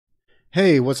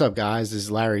Hey, what's up guys? This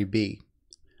is Larry B.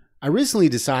 I recently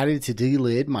decided to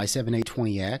delid my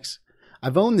 7820X.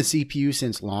 I've owned the CPU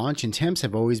since launch and temps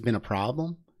have always been a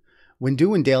problem. When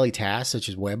doing daily tasks such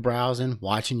as web browsing,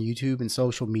 watching YouTube, and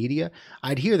social media,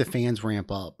 I'd hear the fans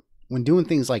ramp up. When doing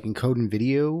things like encoding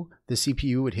video, the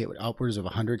CPU would hit upwards of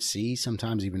 100C,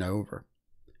 sometimes even over.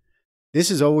 This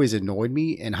has always annoyed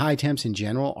me, and high temps in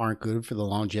general aren't good for the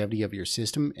longevity of your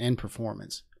system and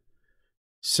performance.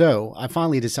 So I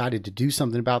finally decided to do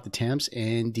something about the temps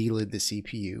and delid the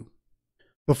CPU.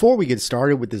 Before we get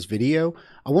started with this video,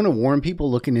 I want to warn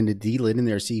people looking into delidding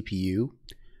their CPU.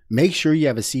 Make sure you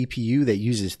have a CPU that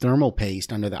uses thermal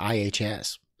paste under the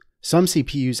IHS. Some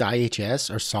CPUs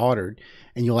IHS are soldered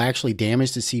and you'll actually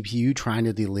damage the CPU trying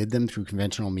to delid them through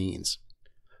conventional means.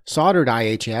 Soldered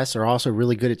IHS are also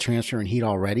really good at transferring heat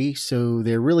already, so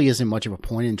there really isn't much of a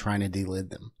point in trying to delid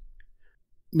them.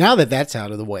 Now that that's out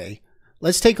of the way,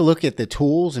 let's take a look at the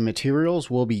tools and materials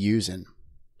we'll be using.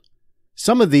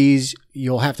 Some of these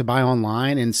you'll have to buy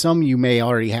online and some you may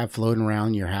already have floating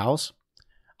around your house.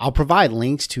 I'll provide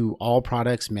links to all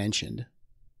products mentioned.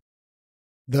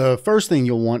 The first thing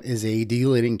you'll want is a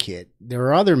delidding kit. There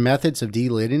are other methods of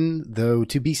delidding, though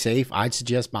to be safe, I'd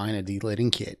suggest buying a delidding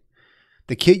kit.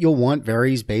 The kit you'll want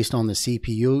varies based on the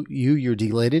CPU you're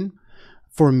delidding.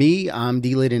 For me, I'm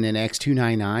delidding an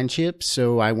X299 chip,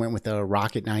 so I went with a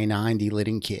Rockit 99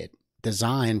 delidding kit,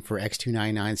 designed for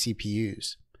X299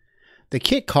 CPUs. The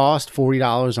kit costs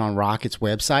 $40 on Rockit's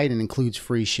website and includes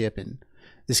free shipping.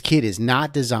 This kit is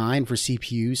not designed for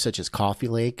CPUs such as Coffee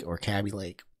Lake or Kaby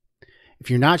Lake. If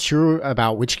you're not sure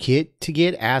about which kit to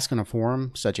get, ask on a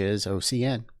forum such as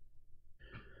OCN.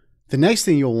 The next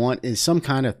thing you'll want is some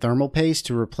kind of thermal paste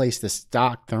to replace the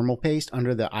stock thermal paste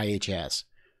under the IHS.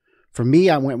 For me,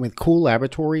 I went with Cool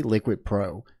Laboratory Liquid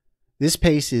Pro. This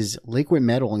paste is liquid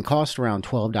metal and costs around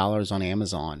 $12 on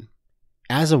Amazon.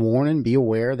 As a warning, be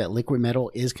aware that liquid metal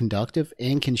is conductive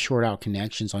and can short out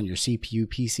connections on your CPU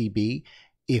PCB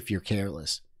if you're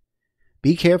careless.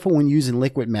 Be careful when using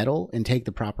liquid metal and take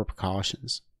the proper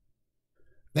precautions.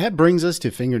 That brings us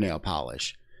to fingernail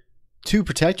polish. To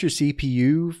protect your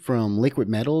CPU from liquid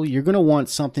metal, you're going to want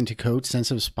something to coat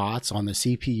sensitive spots on the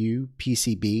CPU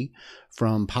PCB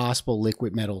from possible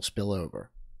liquid metal spillover.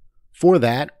 For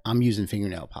that, I'm using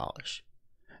fingernail polish.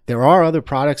 There are other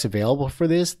products available for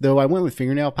this, though I went with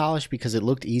fingernail polish because it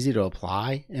looked easy to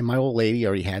apply and my old lady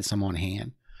already had some on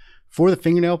hand. For the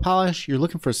fingernail polish, you're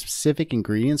looking for specific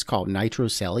ingredients called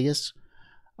nitrocellulose.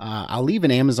 I'll leave an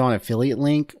Amazon affiliate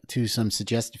link to some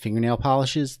suggested fingernail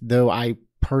polishes, though I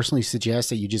personally suggest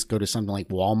that you just go to something like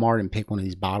Walmart and pick one of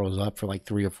these bottles up for like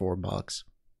 $3 or $4.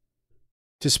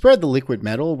 To spread the liquid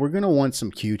metal, we're going to want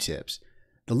some Q-tips.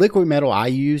 The liquid metal I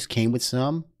used came with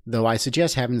some, though I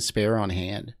suggest having a spare on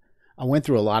hand. I went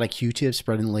through a lot of Q-tips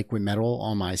spreading liquid metal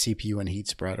on my CPU and heat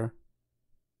spreader.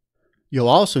 You'll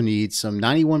also need some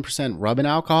 91% rubbing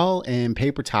alcohol and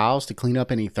paper towels to clean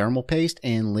up any thermal paste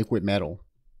and liquid metal.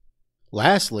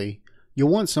 Lastly, you'll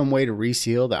want some way to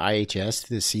reseal the IHS to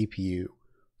the CPU.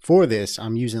 For this,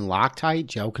 I'm using Loctite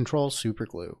Gel Control Super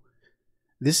Glue.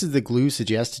 This is the glue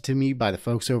suggested to me by the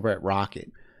folks over at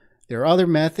Rockit. There are other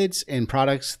methods and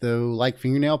products, though, like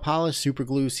fingernail polish, super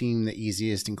glue seem the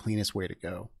easiest and cleanest way to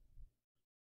go.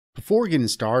 Before getting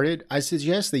started, I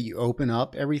suggest that you open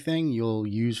up everything you'll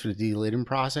use for the delidding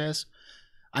process.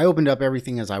 I opened up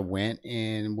everything as I went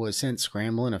and was sent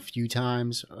scrambling a few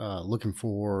times, looking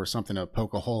for something to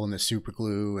poke a hole in the super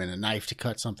glue and a knife to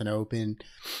cut something open,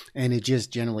 and it just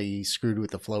generally screwed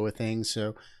with the flow of things.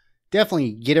 So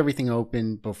definitely get everything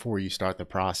open before you start the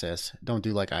process. Don't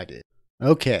do like I did.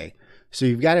 Okay, so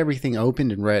you've got everything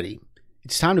opened and ready.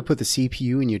 It's time to put the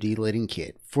CPU in your delidding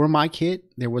kit. For my kit,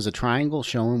 there was a triangle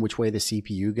showing which way the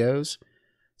CPU goes.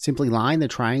 Simply line the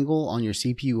triangle on your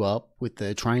CPU up with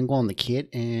the triangle on the kit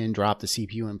and drop the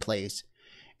CPU in place.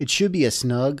 It should be a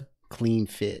snug, clean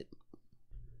fit.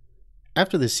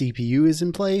 After the CPU is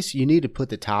in place, you need to put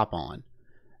the top on.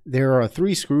 There are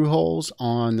 3 screw holes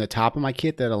on the top of my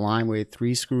kit that align with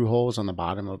 3 screw holes on the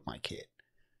bottom of my kit.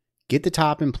 Get the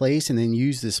top in place and then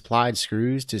use the supplied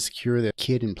screws to secure the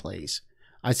kit in place.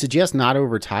 I suggest not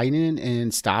over tightening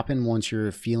and stopping once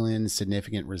you're feeling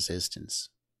significant resistance.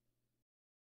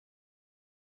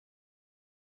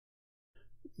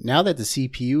 Now that the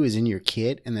CPU is in your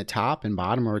kit and the top and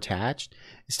bottom are attached,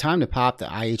 it's time to pop the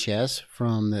IHS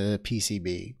from the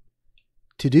PCB.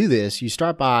 To do this, you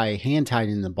start by hand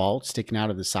tightening the bolt sticking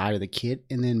out of the side of the kit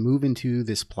and then move into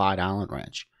the supplied Allen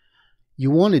wrench.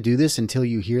 You want to do this until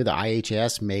you hear the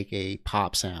IHS make a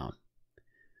pop sound.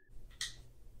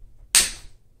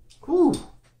 Whew.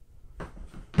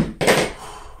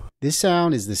 This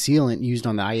sound is the sealant used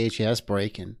on the IHS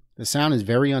break-in. The sound is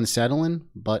very unsettling,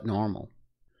 but normal.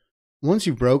 Once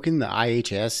you've broken the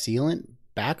IHS sealant,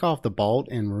 back off the bolt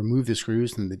and remove the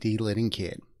screws from the Delidding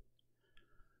kit.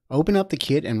 Open up the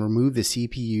kit and remove the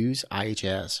CPU's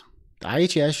IHS. The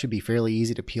IHS should be fairly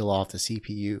easy to peel off the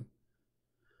CPU.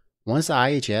 Once the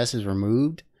IHS is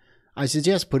removed, I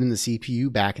suggest putting the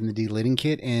CPU back in the Delidding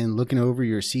kit and looking over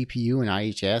your CPU and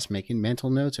IHS, making mental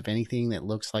notes of anything that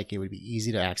looks like it would be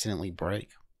easy to accidentally break.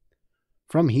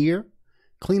 From here,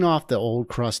 clean off the old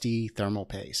crusty thermal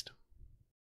paste.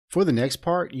 For the next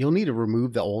part, you'll need to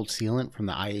remove the old sealant from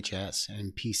the IHS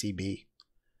and PCB.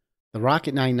 The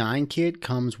Rockit 99 kit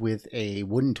comes with a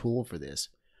wooden tool for this.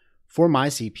 For my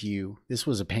CPU, this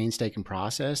was a painstaking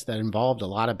process that involved a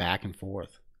lot of back and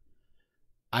forth.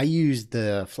 I used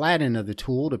the flat end of the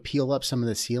tool to peel up some of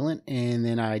the sealant, and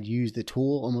then I'd use the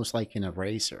tool almost like an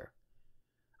eraser.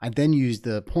 I then used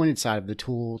the pointed side of the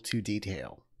tool to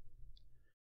detail.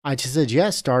 I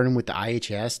suggest starting with the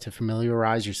IHS to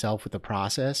familiarize yourself with the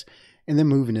process and then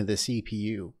moving to the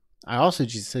CPU. I also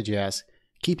suggest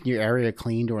keeping your area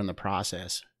clean during the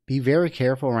process. Be very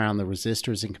careful around the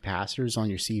resistors and capacitors on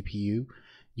your CPU.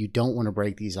 You don't want to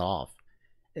break these off.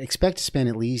 Expect to spend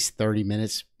at least 30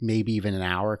 minutes, maybe even an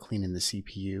hour cleaning the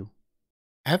CPU.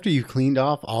 After you've cleaned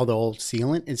off all the old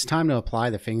sealant, it's time to apply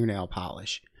the fingernail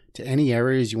polish to any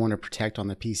areas you want to protect on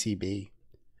the PCB.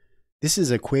 This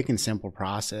is a quick and simple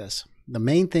process. The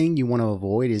main thing you want to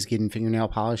avoid is getting fingernail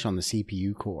polish on the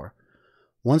CPU core.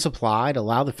 Once applied,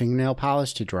 allow the fingernail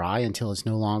polish to dry until it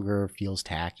no longer feels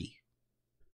tacky.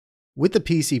 With the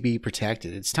PCB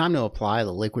protected, it's time to apply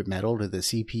the liquid metal to the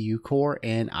CPU core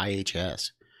and IHS.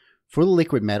 For the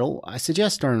liquid metal, I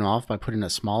suggest starting off by putting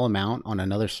a small amount on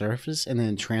another surface and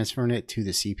then transferring it to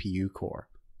the CPU core.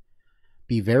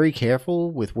 Be very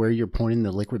careful with where you're pointing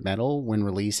the liquid metal when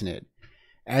releasing it.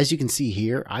 As you can see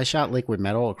here, I shot liquid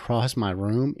metal across my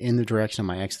room in the direction of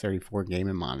my X34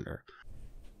 gaming monitor.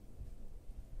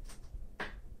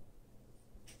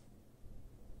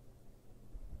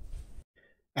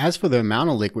 As for the amount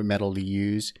of liquid metal to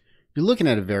use, you're looking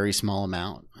at a very small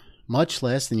amount, much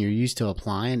less than you're used to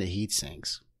applying to heat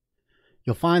sinks.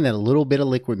 You'll find that a little bit of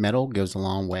liquid metal goes a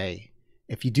long way.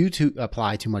 If you do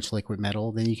apply too much liquid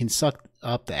metal, then you can suck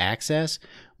up the excess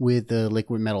with the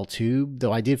liquid metal tube,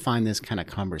 though I did find this kind of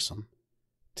cumbersome.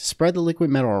 To spread the liquid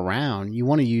metal around, you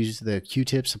want to use the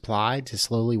Q-tip supplied to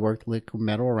slowly work the liquid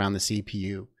metal around the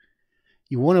CPU.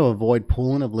 You want to avoid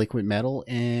pooling of liquid metal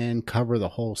and cover the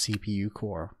whole CPU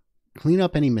core. Clean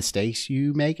up any mistakes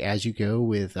you make as you go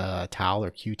with a towel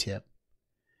or Q-tip.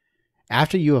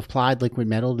 After you have applied liquid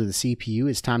metal to the CPU,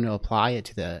 it's time to apply it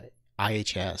to the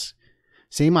IHS.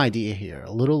 Same idea here.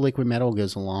 A little liquid metal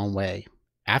goes a long way.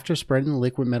 After spreading the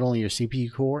liquid metal on your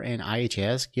CPU core and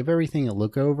IHS, give everything a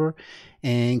look over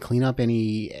and clean up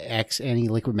any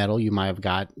liquid metal you might have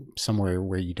got somewhere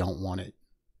where you don't want it.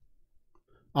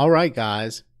 Alright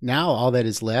guys, now all that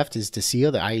is left is to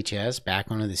seal the IHS back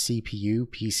onto the CPU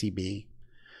PCB.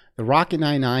 The Rockit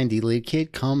 99 Delidding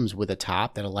kit comes with a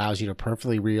top that allows you to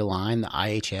perfectly realign the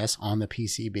IHS on the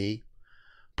PCB.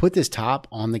 Put this top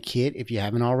on the kit if you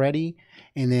haven't already,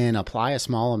 and then apply a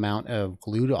small amount of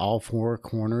glue to all four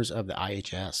corners of the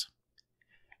IHS.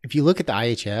 If you look at the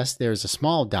IHS, there's a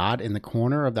small dot in the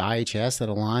corner of the IHS that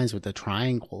aligns with the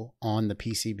triangle on the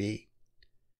PCB.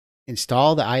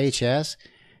 Install the IHS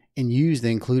and use the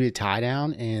included tie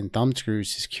down and thumb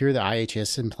screws to secure the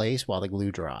IHS in place while the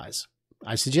glue dries.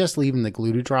 I suggest leaving the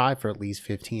glue to dry for at least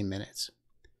 15 minutes.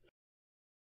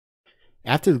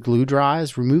 After the glue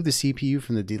dries, remove the CPU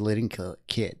from the Delidding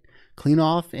kit. Clean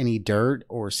off any dirt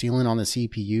or sealant on the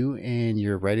CPU and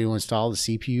you're ready to install the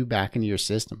CPU back into your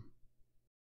system.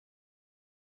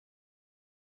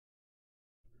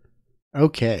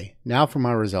 Okay, now for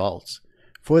my results.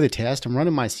 For the test, I'm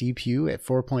running my CPU at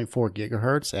 4.4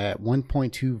 GHz at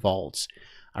 1.2 volts.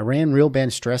 I ran real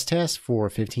bench stress tests for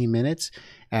 15 minutes.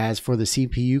 As for the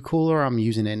CPU cooler, I'm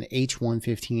using an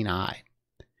H115i.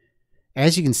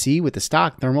 As you can see with the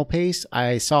stock thermal paste,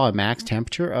 I saw a max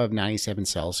temperature of 97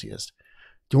 Celsius.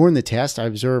 During the test, I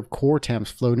observed core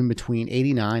temps floating between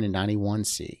 89 and 91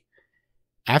 C.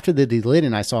 After the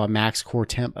delidding, I saw a max core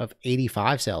temp of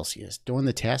 85 Celsius. During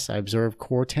the test, I observed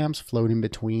core temps floating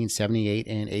between 78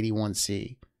 and 81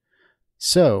 C.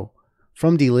 So,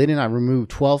 from delidding, I removed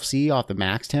 12 C off the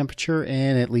max temperature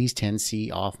and at least 10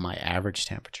 C off my average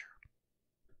temperature.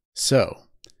 So,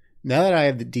 now that I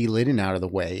have the delidding out of the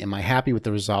way, am I happy with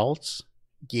the results?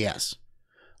 Yes.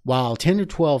 While 10 to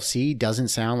 12 C doesn't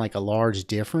sound like a large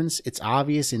difference, it's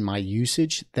obvious in my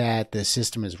usage that the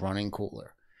system is running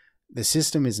cooler. The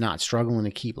system is not struggling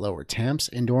to keep lower temps,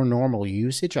 and during normal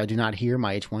usage, I do not hear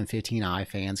my H115i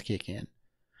fans kick in.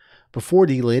 Before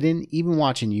delidding, even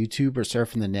watching YouTube or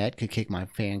surfing the net could kick my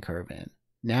fan curve in.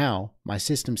 Now, my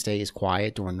system stays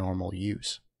quiet during normal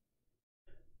use.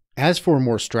 As for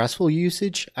more stressful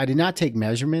usage, I did not take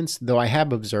measurements, though I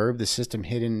have observed the system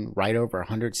hitting right over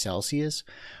 100 Celsius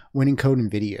when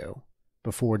encoding video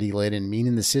before delidding,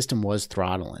 meaning the system was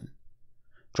throttling.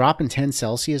 Dropping 10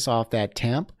 Celsius off that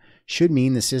temp should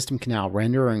mean the system can now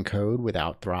render or encode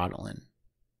without throttling.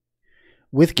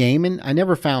 With gaming, I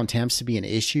never found temps to be an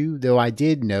issue, though I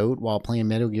did note while playing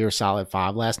Metal Gear Solid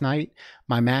 5 last night,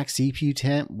 my max CPU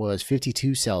temp was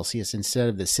 52 Celsius instead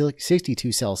of the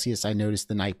 62 Celsius I noticed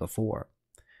the night before.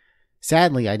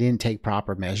 Sadly, I didn't take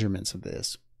proper measurements of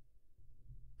this.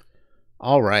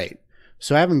 Alright,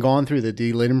 so having gone through the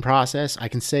delidding process, I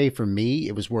can say for me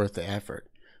it was worth the effort.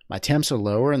 My temps are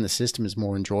lower and the system is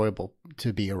more enjoyable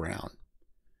to be around.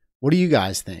 What do you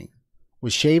guys think?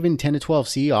 Was shaving 10 to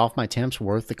 12C off my temps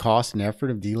worth the cost and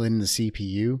effort of delidding the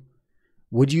CPU?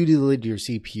 Would you delid your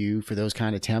CPU for those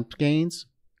kind of temp gains?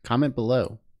 Comment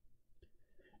below.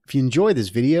 If you enjoyed this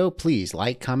video, please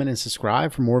like, comment, and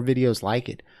subscribe for more videos like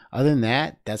it. Other than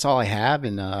that, that's all I have,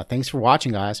 and thanks for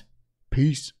watching, guys.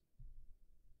 Peace.